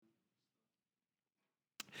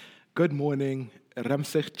Good morning,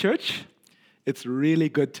 Ramsech Church. It's really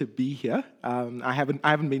good to be here. I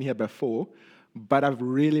haven't been here before, but I've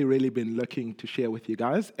really been looking to share with you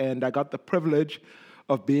guys. And I got the privilege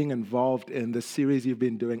of being involved in the series you've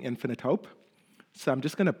been doing, Infinite Hope. So I'm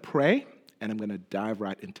just going to pray, and I'm going to dive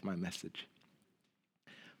right into my message.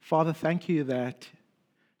 Father, thank you that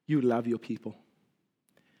you love your people.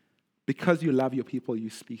 Because you love your people, you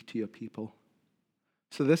speak to your people.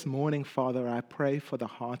 So this morning, Father, I pray for the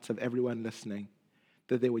hearts of everyone listening,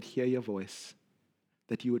 that they would hear your voice,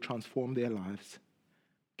 that you would transform their lives.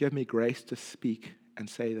 Give me grace to speak and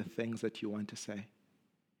say the things that you want to say.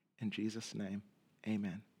 In Jesus' name,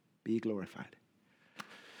 amen. Be glorified.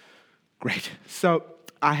 Great. So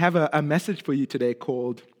I have a message for you today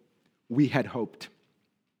called We Had Hoped.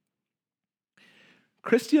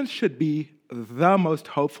 Christians should be the most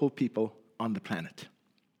hopeful people on the planet.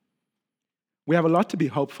 We have a lot to be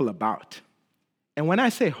hopeful about. And when I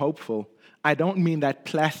say hopeful, I don't mean that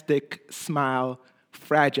plastic, smile,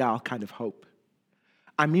 fragile kind of hope.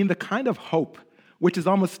 I mean the kind of hope which is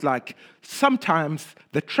almost like sometimes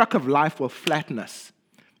the truck of life will flatten us,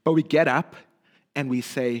 but we get up and we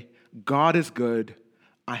say, God is good,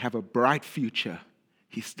 I have a bright future,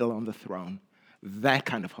 He's still on the throne. That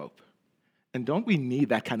kind of hope. And don't we need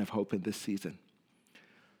that kind of hope in this season?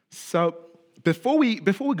 So, Before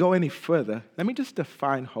we go any further, let me just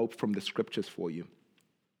define hope from the scriptures for you.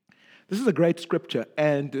 This is a great scripture,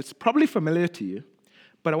 and it's probably familiar to you,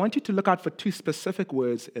 but I want you to look out for two specific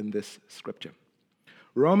words in this scripture.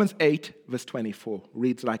 Romans 8, verse 24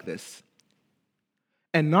 reads like this: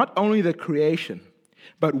 "And not only the creation,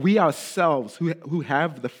 but we ourselves who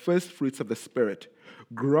have the first fruits of the Spirit,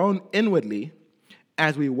 groan inwardly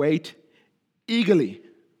as we wait eagerly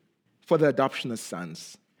for the adoption as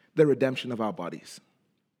sons, the redemption of our bodies.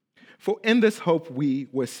 For in this hope we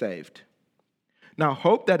were saved. Now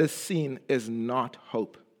hope that is seen is not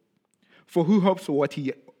hope. For who hopes for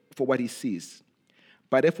what he sees?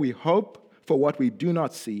 But if we hope for what we do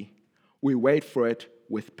not see, we wait for it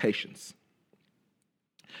with patience."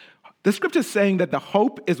 The scripture is saying that the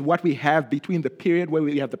hope is what we have between the period where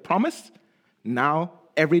we have the promise, now,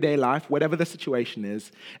 everyday life, whatever the situation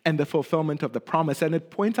is, and the fulfillment of the promise. And it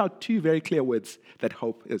points out two very clear words that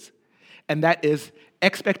hope is. And that is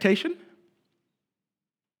expectation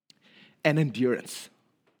and endurance.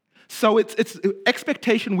 So it's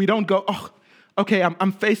expectation. We don't go, oh, okay,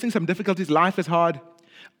 I'm facing some difficulties. Life is hard.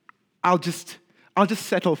 I'll just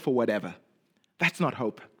settle for whatever. That's not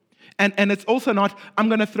hope. And it's also not, I'm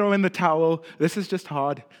going to throw in the towel. This is just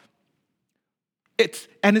hard. It's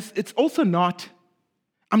also not,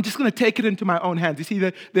 I'm just going to take it into my own hands. You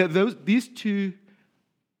see, these two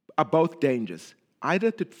are both dangers. Either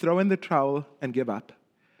to throw in the trowel and give up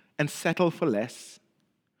and settle for less,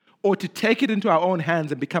 or to take it into our own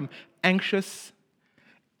hands and become anxious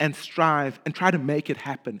and strive and try to make it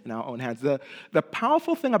happen in our own hands. The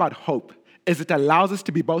powerful thing about hope is it allows us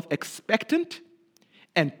to be both expectant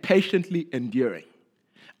and patiently enduring.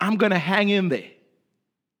 I'm going to hang in there,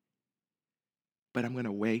 but I'm going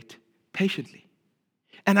to wait patiently.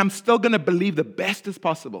 And I'm still going to believe the best is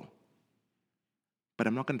possible, but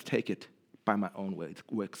I'm not going to take it by my own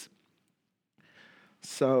works.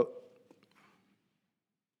 So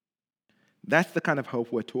that's the kind of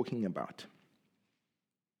hope we're talking about.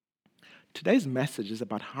 Today's message is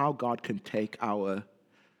about how God can take our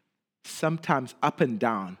sometimes up and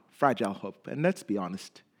down fragile hope, and let's be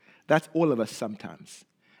honest, that's all of us sometimes,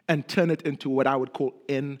 and turn it into what I would call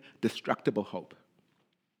indestructible hope.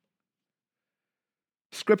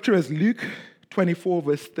 Scripture is Luke 24,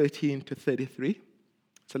 verse 13 to 33.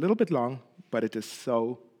 It's a little bit long, but it is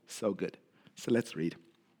so good. So let's read.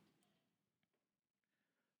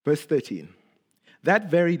 Verse 13.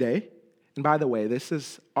 That very day, and by the way, this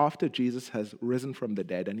is after Jesus has risen from the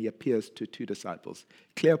dead, and he appears to two disciples,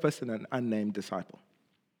 Cleopas and an unnamed disciple.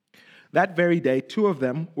 That very day, two of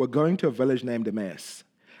them were going to a village named Emmaus,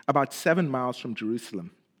 about 7 miles from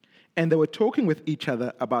Jerusalem. And they were talking with each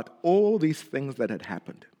other about all these things that had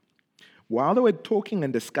happened. While they were talking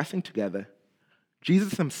and discussing together,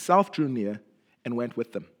 Jesus himself drew near and went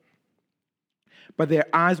with them. But their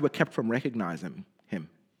eyes were kept from recognizing him.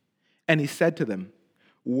 And he said to them,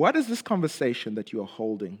 "What is this conversation that you are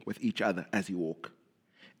holding with each other as you walk?"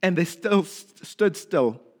 And they still stood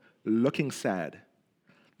still, looking sad.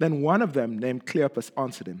 Then one of them, named Cleopas,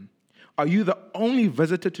 answered him, "Are you the only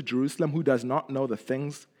visitor to Jerusalem who does not know the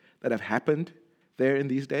things that have happened there in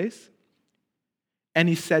these days?" And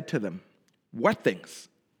he said to them, "What things?"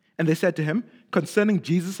 And they said to him, "Concerning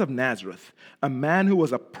Jesus of Nazareth, a man who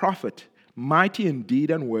was a prophet, mighty in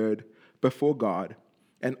deed and word before God,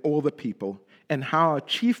 and all the people, and how our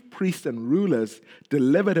chief priests and rulers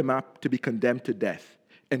delivered him up to be condemned to death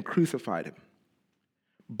and crucified him.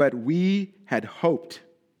 But we had hoped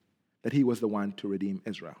that he was the one to redeem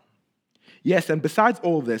Israel. Yes, and besides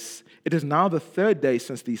all this, it is now the third day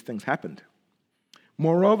since these things happened.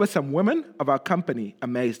 Moreover, some women of our company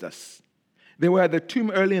amazed us. They were at the tomb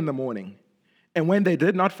early in the morning, and when they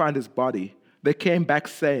did not find his body, they came back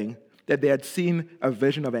saying that they had seen a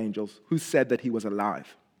vision of angels who said that he was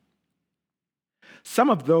alive. Some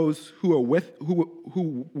of those who were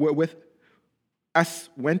with us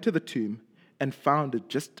went to the tomb and found it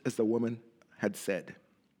just as the woman had said.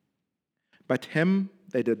 But him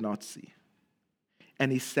they did not see.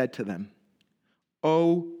 And he said to them,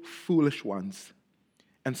 "O foolish ones,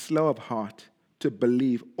 and slow of heart to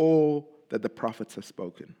believe all that the prophets have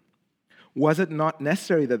spoken. Was it not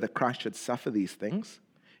necessary that the Christ should suffer these things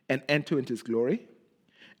and enter into his glory?"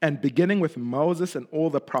 And beginning with Moses and all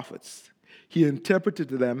the prophets, he interpreted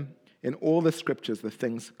to them in all the scriptures the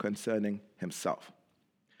things concerning himself.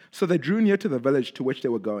 So they drew near to the village to which they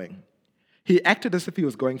were going. He acted as if he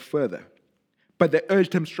was going further, but they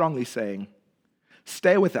urged him strongly, saying,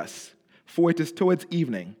 "Stay with us, for it is towards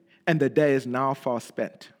evening, and the day is now far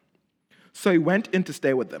spent." So he went in to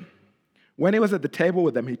stay with them. When he was at the table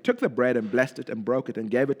with them, he took the bread and blessed it and broke it and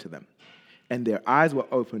gave it to them. And their eyes were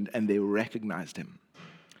opened, and they recognized him.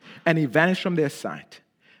 And he vanished from their sight.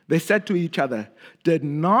 They said to each other, "Did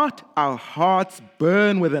not our hearts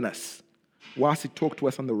burn within us whilst he talked to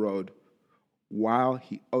us on the road, while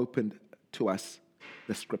he opened to us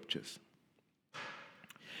the scriptures?"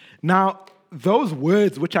 Now, those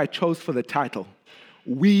words which I chose for the title,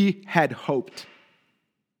 we had hoped.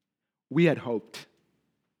 We had hoped.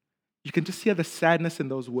 You can just hear the sadness in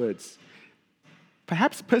those words.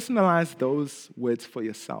 Perhaps personalize those words for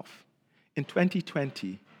yourself. In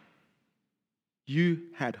 2020, you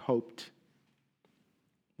had hoped.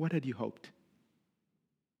 What had you hoped?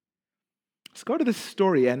 Let's go to this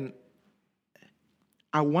story, and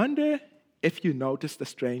I wonder if you notice the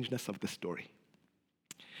strangeness of the story.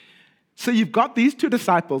 So you've got these two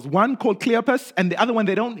disciples, one called Cleopas, and the other one,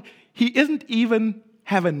 he doesn't even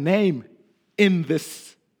have a name in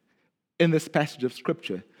this passage of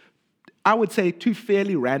Scripture. I would say two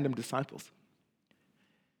fairly random disciples.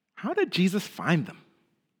 How did Jesus find them?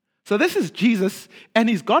 So this is Jesus, and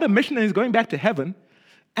he's got a mission, and he's going back to heaven,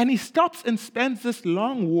 and he stops and spends this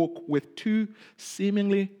long walk with two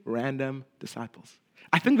seemingly random disciples.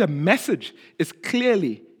 I think the message is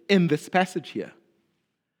clearly in this passage here.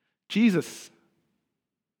 Jesus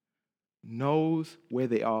knows where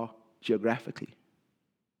they are geographically,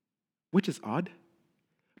 which is odd.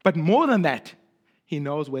 But more than that, he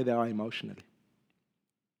knows where they are emotionally.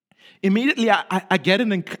 Immediately, I get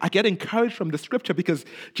encouraged from the scripture because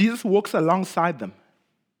Jesus walks alongside them.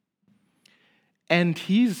 And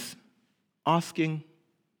he's asking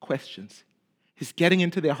questions. He's getting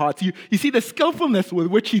into their hearts. You see the skillfulness with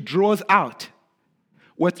which he draws out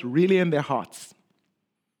what's really in their hearts.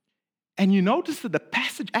 And you notice that the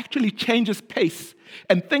passage actually changes pace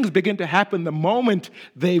and things begin to happen the moment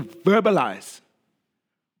they verbalize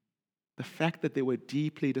the fact that they were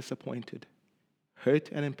deeply disappointed, hurt,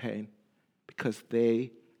 and in pain because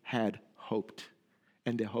they had hoped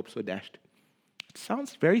and their hopes were dashed. It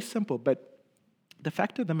sounds very simple, but the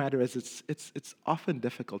fact of the matter is it's often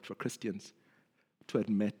difficult for Christians to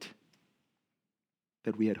admit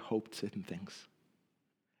that we had hoped certain things.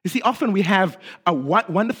 You see, often we have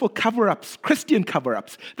wonderful cover-ups, Christian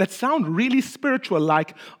cover-ups, that sound really spiritual,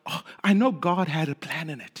 like, "Oh, I know God had a plan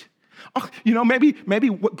in it. Oh, maybe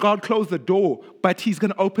God closed the door, but he's going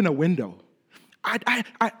to open a window.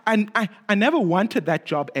 I never wanted that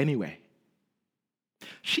job anyway.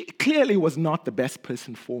 She clearly was not the best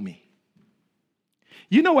person for me."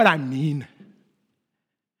 You know what I mean?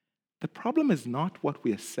 The problem is not what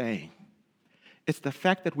we are saying. It's the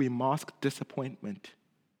fact that we mask disappointment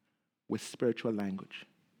with spiritual language.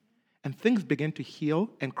 And things begin to heal,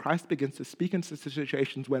 and Christ begins to speak into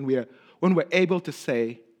situations when we're able to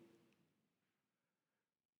say,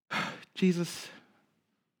 "Jesus,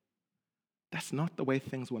 that's not the way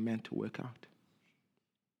things were meant to work out.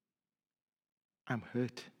 I'm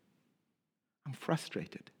hurt. I'm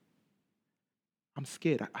frustrated. I'm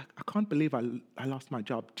scared. I can't believe I lost my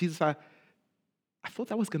job. Jesus, I thought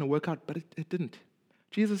that was going to work out, but it didn't.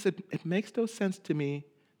 Jesus, it makes no sense to me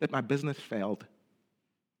that my business failed.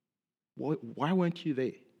 Why weren't you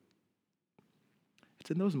there?"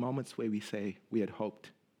 It's in those moments where we say we had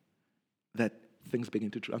hoped that things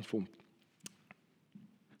begin to transform.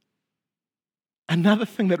 Another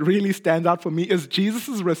thing that really stands out for me is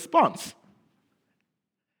Jesus' response.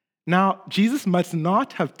 Now, Jesus must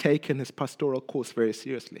not have taken his pastoral course very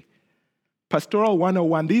seriously. Pastoral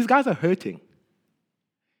 101, these guys are hurting.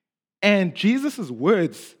 And Jesus'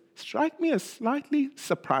 words strike me as slightly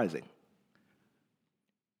surprising.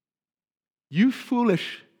 You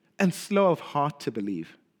foolish and slow of heart to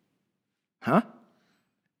believe. Huh?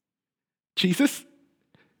 Jesus?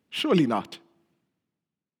 Surely not.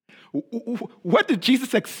 What did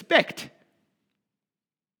Jesus expect?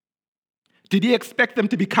 Did he expect them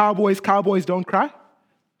to be cowboys don't cry?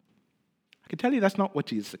 I can tell you that's not what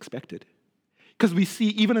Jesus expected. Because we see,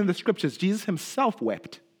 even in the scriptures, Jesus himself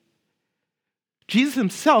wept. Jesus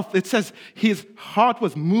himself, it says his heart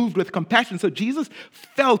was moved with compassion. So Jesus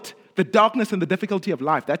felt the darkness and the difficulty of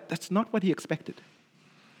life. That's not what he expected.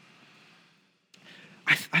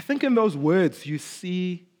 I think in those words you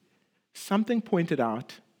see something pointed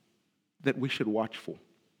out that we should watch for.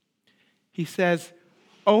 He says,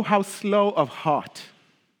 "Oh, how slow of heart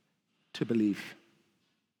to believe."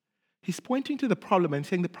 He's pointing to the problem and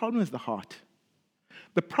saying the problem is the heart.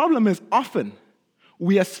 The problem is often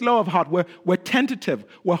we are slow of heart, we're tentative,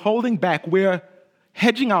 we're holding back, we're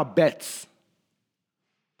hedging our bets.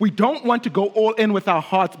 We don't want to go all in with our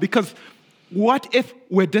hearts because what if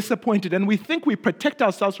we're disappointed? And we think we protect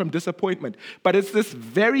ourselves from disappointment, but it's this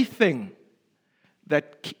very thing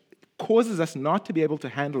that causes us not to be able to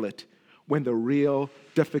handle it when the real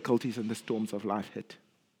difficulties and the storms of life hit.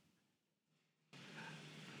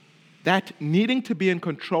 That needing to be in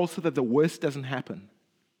control so that the worst doesn't happen.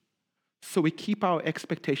 So we keep our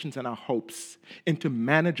expectations and our hopes into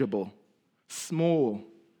manageable, small,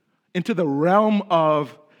 into the realm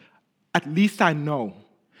of, at least I know.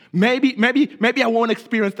 Maybe I won't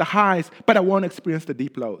experience the highs, but I won't experience the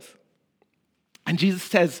deep lows. And Jesus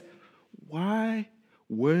says, why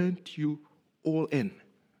weren't you all in?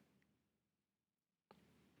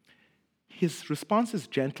 His response is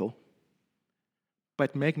gentle,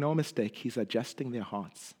 but make no mistake, he's adjusting their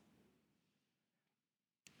hearts.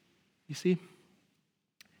 You see,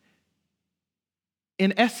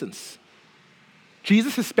 in essence,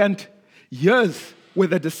 Jesus has spent years with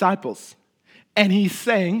the disciples, and he's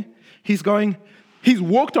saying, he's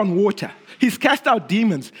walked on water, he's cast out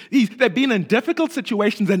demons, they've been in difficult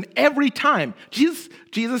situations, and every time,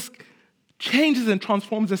 Jesus changes and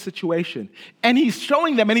transforms the situation. And he's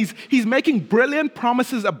showing them, and he's making brilliant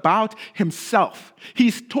promises about himself.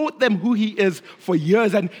 He's taught them who he is for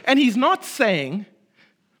years, and he's not saying,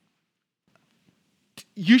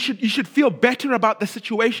 you should feel better about the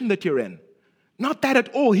situation that you're in. Not that at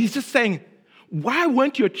all. He's just saying, why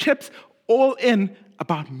weren't your chips all in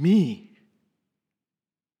about me?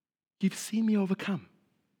 You've seen me overcome.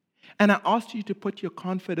 And I asked you to put your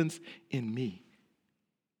confidence in me.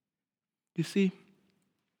 You see,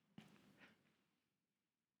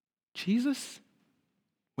 Jesus,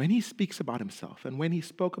 when he speaks about himself and when he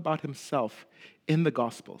spoke about himself in the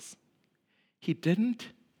Gospels, he didn't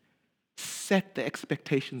set the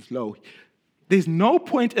expectations low. There's no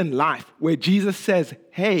point in life where Jesus says,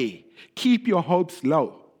 hey, keep your hopes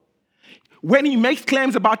low. When he makes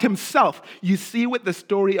claims about himself, you see with the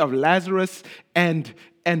story of Lazarus and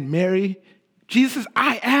Mary, Jesus says,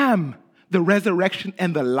 I am the resurrection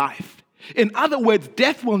and the life. In other words,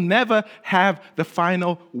 death will never have the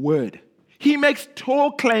final word. He makes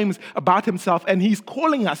tall claims about himself, and he's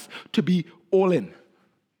calling us to be all in.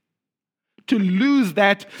 To lose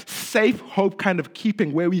that safe hope kind of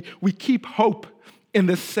keeping where we keep hope in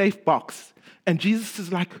this safe box. And Jesus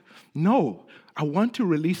is like, no, I want to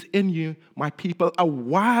release in you, my people, a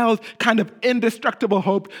wild kind of indestructible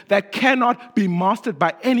hope that cannot be mastered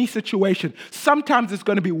by any situation. Sometimes it's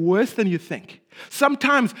going to be worse than you think.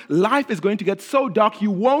 Sometimes life is going to get so dark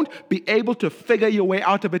you won't be able to figure your way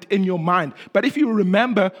out of it in your mind. But if you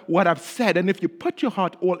remember what I've said, and if you put your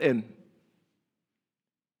heart all in,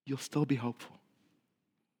 you'll still be hopeful.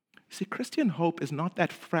 See, Christian hope is not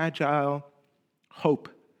that fragile hope,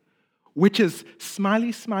 which is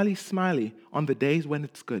smiley, smiley, smiley on the days when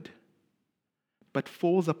it's good, but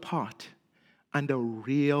falls apart under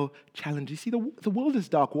real challenge. You see, the world is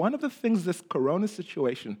dark. One of the things this corona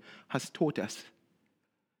situation has taught us,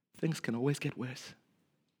 things can always get worse.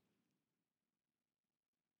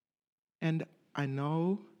 And I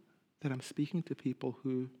know that I'm speaking to people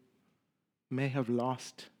who may have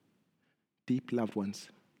lost deep loved ones,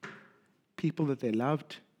 people that they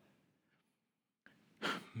loved.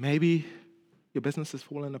 Maybe your business has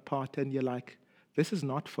fallen apart and you're like, this is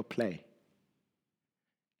not for play.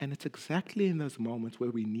 And it's exactly in those moments where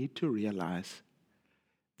we need to realize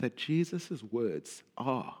that Jesus' words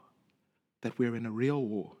are that we're in a real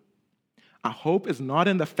war. Our hope is not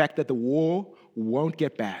in the fact that the war won't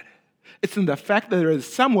get bad. It's in the fact that there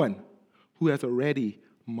is someone who has already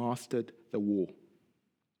mastered the war.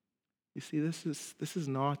 You see, this is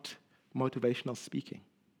not motivational speaking.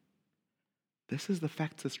 This is the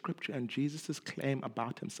facts of Scripture and Jesus' claim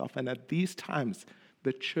about himself. And at these times,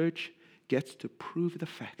 the church gets to prove the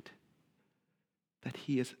fact that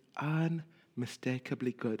he is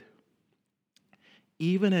unmistakably good.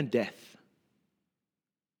 Even in death,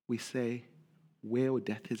 we say, where, O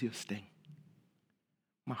death, is your sting?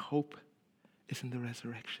 My hope is in the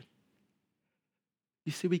resurrection.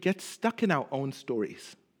 You see, we get stuck in our own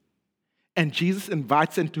stories. And Jesus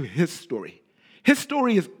invites into his story. His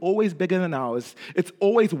story is always bigger than ours. It's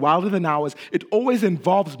always wilder than ours. It always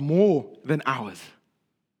involves more than ours.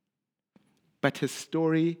 But his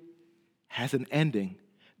story has an ending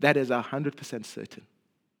that is 100% certain.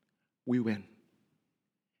 We win.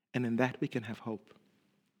 And in that we can have hope.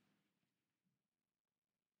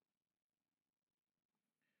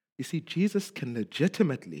 You see, Jesus can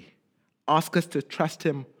legitimately ask us to trust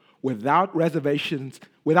him without reservations,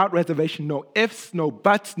 no ifs, no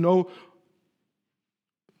buts, no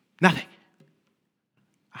nothing.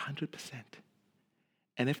 100%.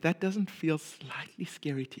 And if that doesn't feel slightly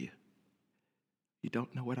scary to you, you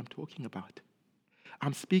don't know what I'm talking about.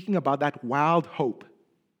 I'm speaking about that wild hope.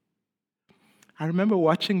 I remember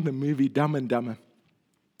watching the movie Dumb and Dumber.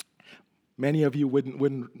 Many of you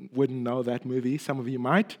wouldn't know that movie. Some of you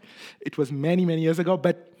might. It was many, many years ago,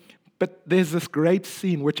 but there's this great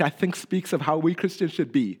scene which I think speaks of how we Christians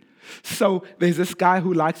should be. So there's this guy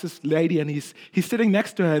who likes this lady, and he's sitting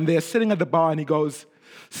next to her, and they're sitting at the bar, and he goes,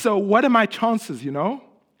 so what are my chances, 1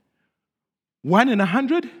 in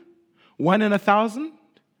 100? 1 in 1,000?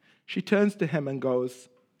 She turns to him and goes,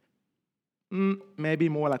 maybe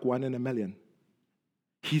more like 1 in 1,000,000.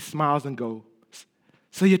 He smiles and goes,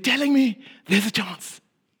 so you're telling me there's a chance?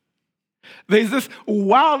 There's this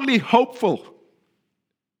wildly hopeful.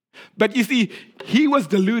 But you see, he was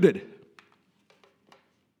deluded.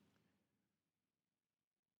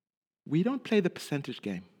 We don't play the percentage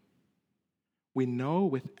game. We know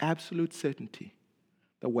with absolute certainty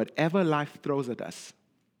that whatever life throws at us,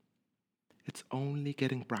 it's only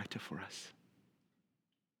getting brighter for us.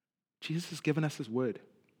 Jesus has given us his word.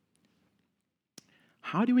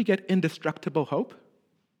 How do we get indestructible hope?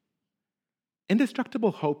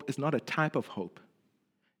 Indestructible hope is not a type of hope.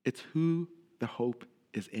 It's who the hope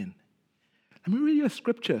is in. Let me read you a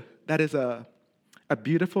scripture that is a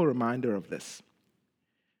beautiful reminder of this.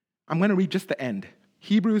 I'm going to read just the end.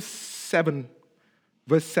 Hebrews 7,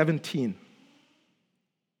 verse 17.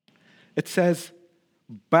 It says,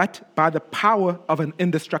 but by the power of an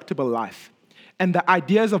indestructible life. And the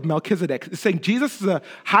ideas of Melchizedek. It's saying Jesus is a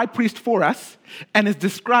high priest for us, and it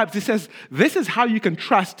describes, it says, this is how you can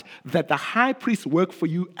trust that the high priest's work for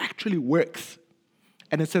you actually works.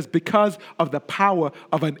 And it says, because of the power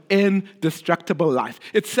of an indestructible life.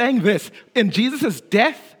 It's saying this, in Jesus'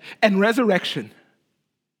 death and resurrection,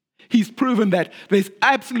 he's proven that there's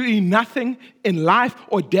absolutely nothing in life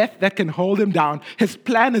or death that can hold him down. His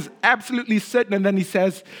plan is absolutely certain. And then he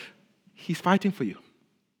says, he's fighting for you.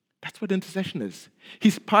 That's what intercession is.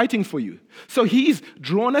 He's fighting for you. So he's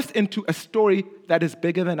drawn us into a story that is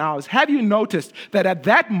bigger than ours. Have you noticed that at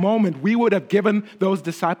that moment we would have given those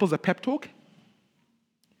disciples a pep talk?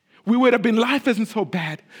 We would have been, life isn't so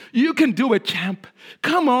bad. You can do it, champ.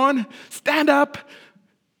 Come on, stand up.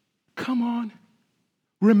 Come on.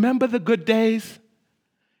 Remember the good days.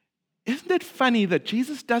 Isn't it funny that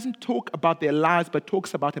Jesus doesn't talk about their lives, but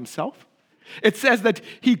talks about himself? It says that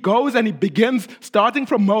he goes and he begins starting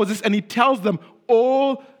from Moses, and he tells them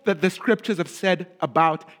all that the scriptures have said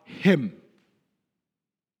about him.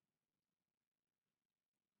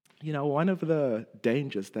 One of the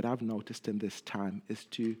dangers that I've noticed in this time is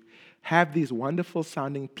to have these wonderful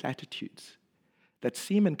sounding platitudes that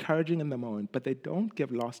seem encouraging in the moment, but they don't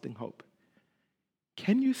give lasting hope.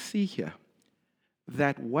 Can you see here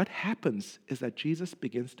that what happens is that Jesus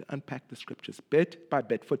begins to unpack the scriptures bit by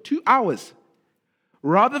bit for 2 hours,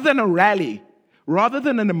 rather than a rally, rather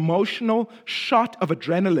than an emotional shot of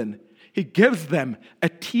adrenaline. He gives them a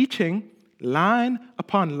teaching line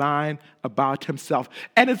upon line about himself.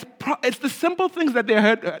 And it's the simple things that they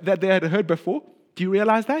had heard before. Do you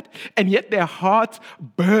realize that? And yet their hearts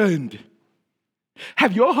burned.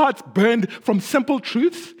 Have your hearts burned from simple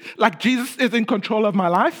truths, like Jesus is in control of my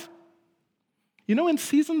life? In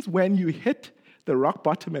seasons when you hit the rock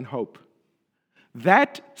bottom in hope,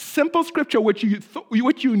 that simple scripture which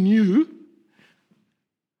you knew,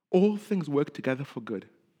 all things work together for good.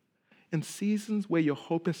 In seasons where your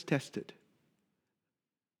hope is tested,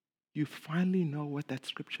 you finally know what that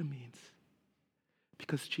scripture means.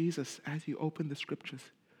 Because Jesus, as you open the scriptures,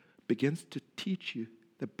 begins to teach you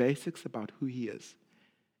the basics about who he is.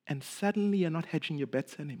 And suddenly you're not hedging your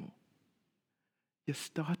bets anymore. You're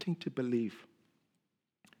starting to believe.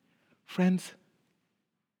 Friends,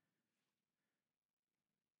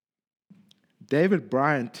 David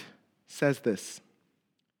Bryant says this: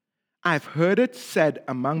 I've heard it said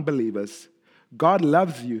among believers, God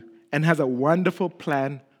loves you and has a wonderful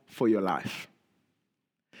plan for your life.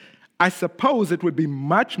 I suppose it would be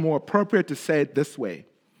much more appropriate to say it this way: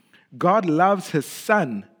 God loves his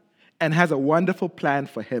son and has a wonderful plan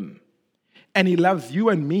for him. And he loves you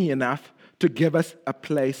and me enough to give us a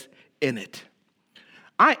place in it.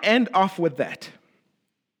 I end off with that.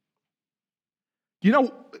 You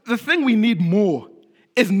know, the thing we need more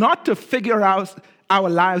is not to figure out our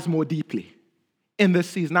lives more deeply in this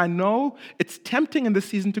season. I know it's tempting in this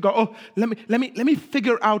season to go, oh, let me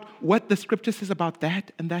figure out what the scripture says about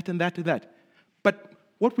that and that and that and that. But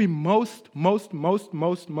what we most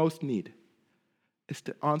need is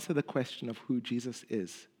to answer the question of who Jesus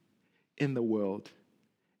is in the world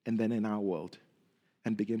and then in our world,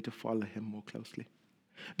 and begin to follow him more closely.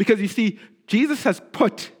 Because you see, Jesus has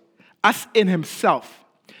put us in himself.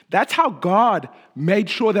 That's how God made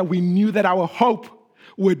sure that we knew that our hope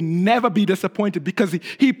would never be disappointed, because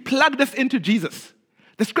he plugged us into Jesus.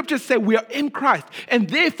 The scriptures say we are in Christ. And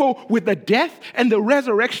therefore, with the death and the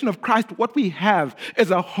resurrection of Christ, what we have is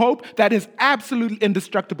a hope that is absolutely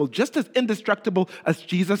indestructible, just as indestructible as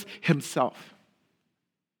Jesus himself.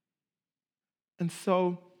 And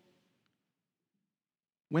so,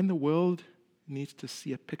 when the world needs to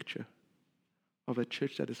see a picture of a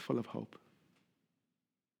church that is full of hope,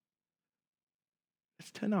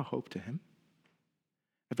 let's turn our hope to him.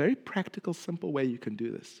 A very practical, simple way you can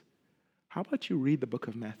do this. How about you read the book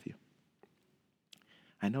of Matthew?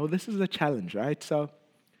 I know this is a challenge, right? So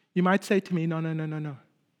you might say to me, no.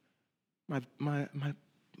 My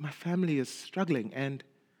family is struggling and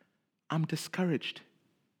I'm discouraged.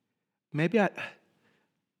 What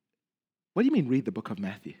do you mean read the book of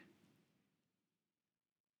Matthew?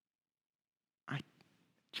 I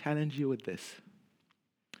challenge you with this.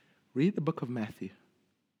 Read the book of Matthew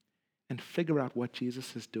and figure out what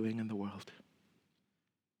Jesus is doing in the world.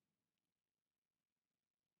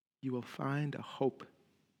 You will find a hope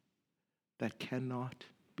that cannot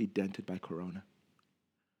be dented by corona,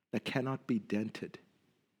 that cannot be dented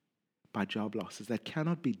by job losses, that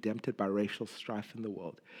cannot be dented by racial strife in the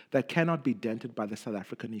world, that cannot be dented by the South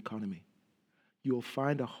African economy. You will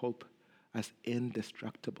find a hope as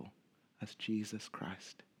indestructible as Jesus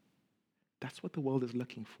Christ. That's what the world is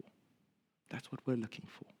looking for. That's what we're looking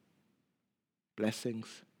for.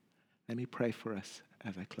 Blessings. Let me pray for us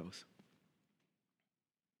as I close.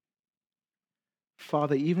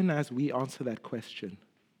 Father, even as we answer that question,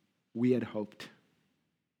 we had hoped.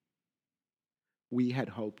 We had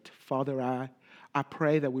hoped. Father, I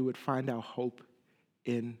pray that we would find our hope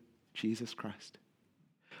in Jesus Christ.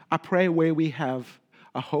 I pray where we have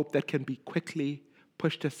a hope that can be quickly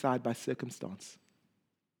pushed aside by circumstance.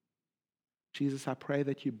 Jesus, I pray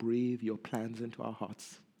that you breathe your plans into our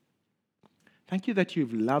hearts. Thank you that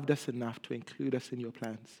you've loved us enough to include us in your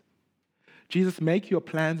plans. Jesus, make your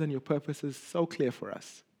plans and your purposes so clear for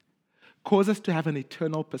us. Cause us to have an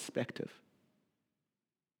eternal perspective.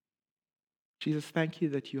 Jesus, thank you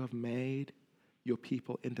that you have made your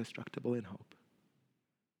people indestructible in hope.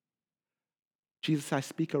 Jesus, I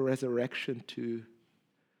speak a resurrection to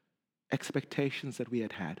expectations that we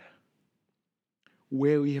had,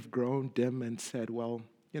 where we have grown dim and said, well,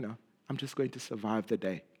 I'm just going to survive the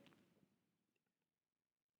day.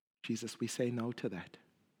 Jesus, we say no to that.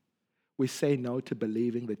 We say no to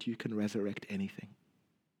believing that you can resurrect anything.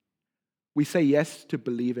 We say yes to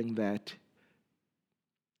believing that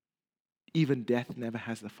even death never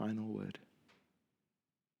has the final word.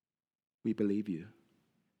 We believe you.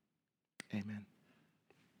 Amen.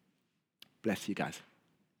 Bless you guys.